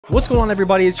What's going on,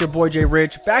 everybody? It's your boy Jay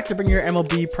Rich, back to bring you your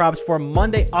MLB props for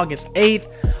Monday, August 8th.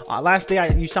 Last day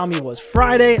you saw me was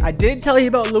Friday. I did tell you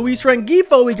about Luis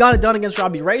Rengifo. We got it done against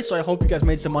Robbie Ray, so I hope you guys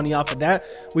made some money off of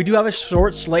that. We do have a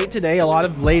short slate today, a lot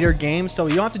of later games, so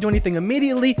you don't have to do anything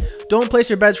immediately. Don't place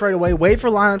your bets right away. Wait for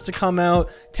lineups to come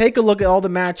out. Take a look at all the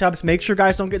matchups. Make sure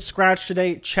guys don't get scratched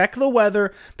today. Check the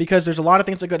weather, because there's a lot of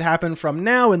things that could happen from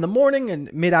now in the morning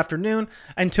and mid-afternoon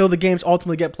until the games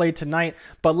ultimately get played tonight.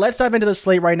 But let's dive into the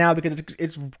slate right now, because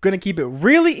it's going to keep it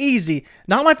really easy.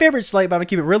 Not my favorite slate, but I'm going to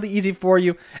keep it really easy for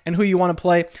you and who you want to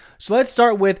play. So let's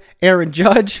start with Aaron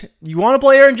Judge. You want to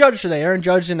play Aaron Judge today. Aaron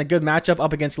Judge in a good matchup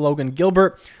up against Logan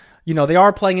Gilbert. You know, they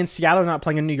are playing in Seattle, not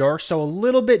playing in New York, so a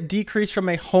little bit decreased from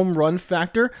a home run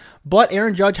factor, but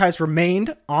Aaron Judge has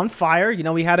remained on fire. You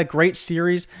know, he had a great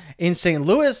series in St.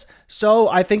 Louis, so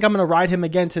I think I'm going to ride him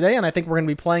again today, and I think we're going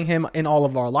to be playing him in all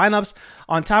of our lineups.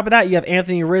 On top of that, you have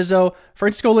Anthony Rizzo,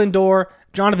 Francisco Lindor,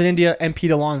 Jonathan India, and Pete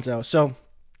Alonso. So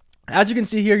as you can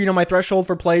see here, you know, my threshold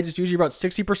for plays is usually about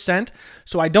 60%,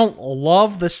 so I don't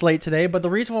love the slate today, but the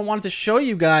reason why I wanted to show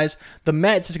you guys the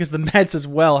Mets is because the Mets as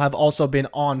well have also been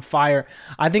on fire.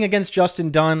 I think against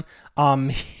Justin Dunn,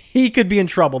 he could be in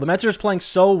trouble. The Mets are just playing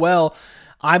so well.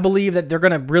 I believe that they're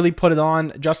going to really put it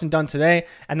on Justin Dunn today,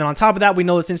 and then on top of that, we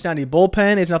know the Cincinnati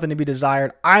bullpen is nothing to be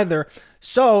desired either.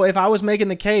 So if I was making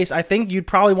the case, I think you'd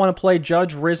probably want to play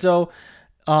Judge, Rizzo,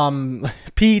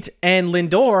 Pete, and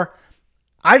Lindor.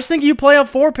 I just think you play a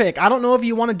 4-pick. I don't know if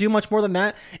you want to do much more than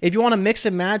that. If you want to mix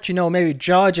and match, you know, maybe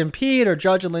Judge and Pete or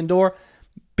Judge and Lindor,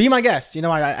 be my guest. You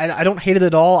know, I don't hate it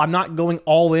at all. I'm not going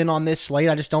all in on this slate.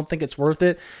 I just don't think it's worth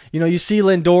it. You know, you see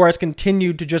Lindor has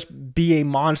continued to just be a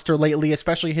monster lately,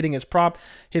 especially hitting his prop.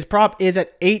 His prop is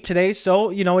at 8 today, so,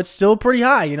 you know, it's still pretty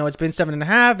high. You know, it's been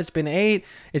 7.5, it's been 8,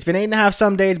 it's been 8.5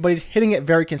 some days, but he's hitting it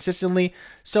very consistently.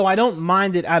 So I don't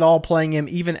mind it at all playing him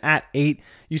even at 8.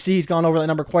 You see he's gone over that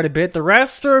number quite a bit. The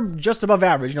rest are just above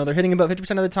average. You know, they're hitting about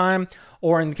 50% of the time,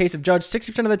 or in the case of Judge,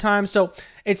 60% of the time. So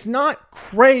it's not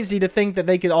crazy to think that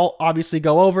they could all obviously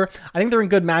go over. I think they're in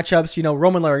good matchups. You know,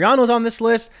 Roman Laureano's on this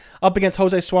list up against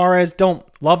Jose Suarez. Don't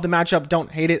love the matchup.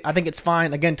 Don't hate it. I think it's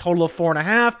fine. Again, total of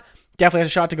 4.5. Definitely has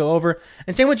a shot to go over.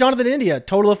 And same with Jonathan India,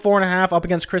 total of 4.5 up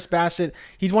against Chris Bassett.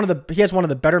 He has one of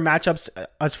the better matchups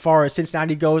as far as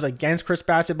Cincinnati goes against Chris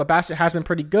Bassett, but Bassett has been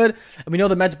pretty good, and we know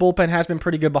the Mets bullpen has been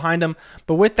pretty good behind him.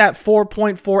 But with that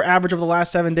 4.4 average over the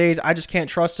last 7 days, I just can't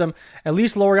trust him. At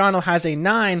least Laureano has a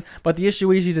 9, but the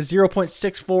issue is he's a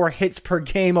 0.64 hits per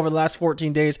game over the last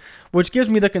 14 days, which gives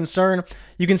me the concern.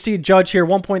 You can see Judge here,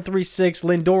 1.36,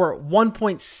 Lindor,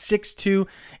 1.62,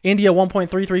 India,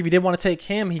 1.33. If you did want to take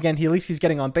him, again, at least he's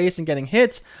getting on base and getting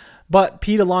hits. But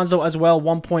Pete Alonso as well,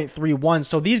 1.31.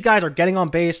 So these guys are getting on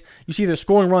base. You see they're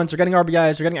scoring runs, they're getting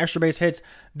RBIs, they're getting extra base hits.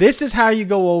 This is how you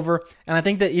go over. And I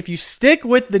think that if you stick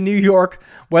with the New York,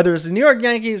 whether it's the New York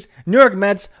Yankees, New York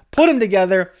Mets, put them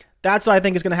together, that's what I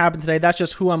think is going to happen today. That's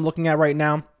just who I'm looking at right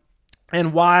now,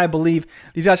 and why I believe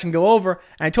these guys can go over.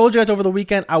 And I told you guys over the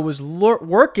weekend I was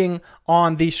working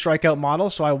on the strikeout model,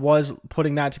 so I was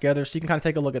putting that together. So you can kind of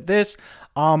take a look at this.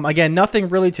 Again, nothing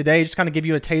really today, just kind of give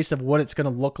you a taste of what it's going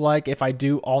to look like if I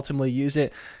do ultimately use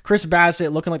it. Chris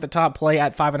Bassett looking like the top play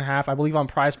at 5.5. I believe on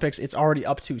PrizePicks it's already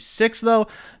up to 6 though,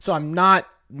 so I'm not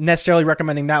necessarily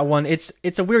recommending that one. It's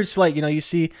a weird slate. You know, you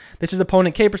see this is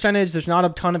opponent K percentage. There's not a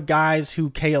ton of guys who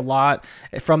K a lot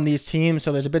from these teams,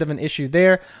 so there's a bit of an issue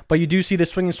there. But you do see the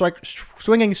swinging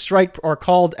strike or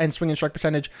called and swinging strike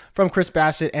percentage from Chris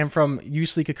Bassett and from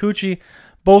Yusei Kikuchi.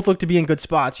 Both look to be in good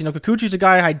spots. You know, Kikuchi's a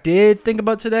guy I did think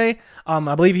about today.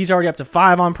 I believe he's already up to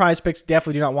 5 on PrizePicks.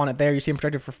 Definitely do not want it there. You see him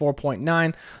projected for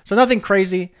 4.9. So nothing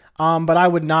crazy. But I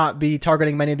would not be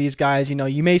targeting many of these guys. You know,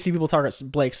 you may see people target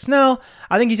Blake Snell.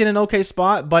 I think he's in an okay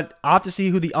spot, but I'll have to see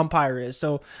who the umpire is.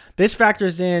 So this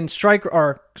factors in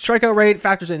strikeout rate,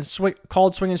 factors in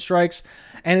called swinging strikes,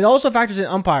 and it also factors in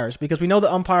umpires, because we know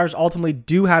the umpires ultimately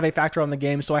do have a factor on the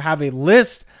game. So I have a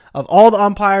list of all the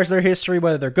umpires, their history,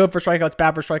 whether they're good for strikeouts,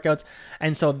 bad for strikeouts,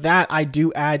 and so that I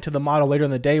do add to the model later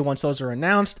in the day once those are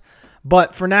announced.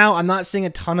 But for now, I'm not seeing a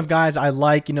ton of guys I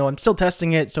like. You know, I'm still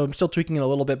testing it, so I'm still tweaking it a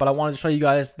little bit, but I wanted to show you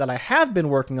guys that I have been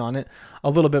working on it a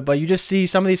little bit. But you just see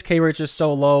some of these K rates just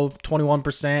so low, 21%,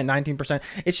 19%.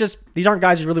 It's just, these aren't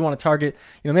guys you really want to target.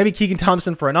 You know, maybe Keegan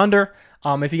Thompson for an under.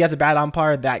 If he has a bad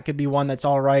umpire, that could be one that's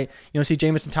all right. You know, see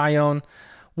Jameson Taillon.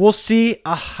 We'll see.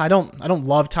 I don't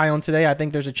love Taillon today. I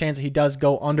think there's a chance that he does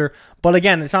go under. But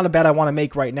again, it's not a bet I want to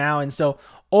make right now. And so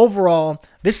overall,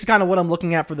 this is kind of what I'm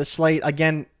looking at for the slate.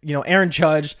 Again, you know, Aaron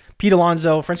Judge, Pete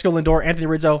Alonso, Francisco Lindor, Anthony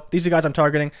Rizzo. These are the guys I'm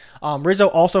targeting. Rizzo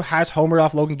also has homered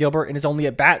off Logan Gilbert in his only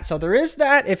at bat. So there is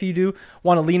that if you do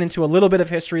want to lean into a little bit of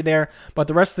history there. But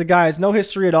the rest of the guys, no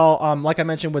history at all. Like I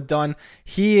mentioned with Dunn,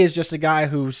 he is just a guy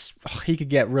who's, he could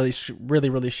get really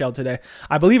shelled today.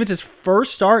 I believe it's his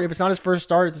first start. If it's not his first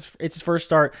start, it's his first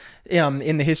start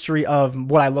in the history of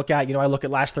what I look at. You know, I look at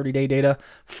last 30-day data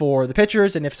for the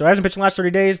pitchers. And if so, he hasn't pitched in the last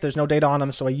 30 days, there's no data on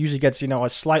him. So he usually gets, you know, a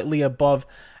slightly above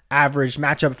average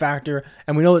matchup factor,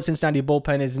 and we know that Cincinnati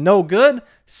bullpen is no good,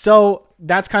 so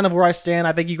that's kind of where I stand.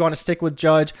 I think you're going to stick with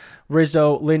Judge,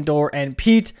 Rizzo, Lindor, and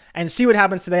Pete, and see what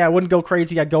happens today. I wouldn't go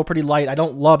crazy. I'd go pretty light. I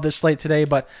don't love this slate today,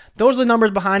 but those are the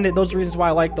numbers behind it. Those are the reasons why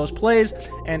I like those plays,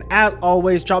 and as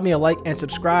always, drop me a like and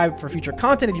subscribe for future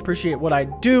content if you appreciate what I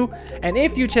do, and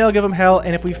if you tail, give them hell,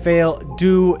 and if we fail,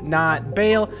 do not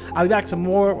bail. I'll be back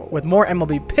with more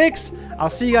MLB picks. I'll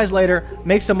see you guys later.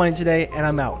 Make some money today, and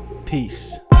I'm out.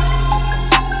 Peace.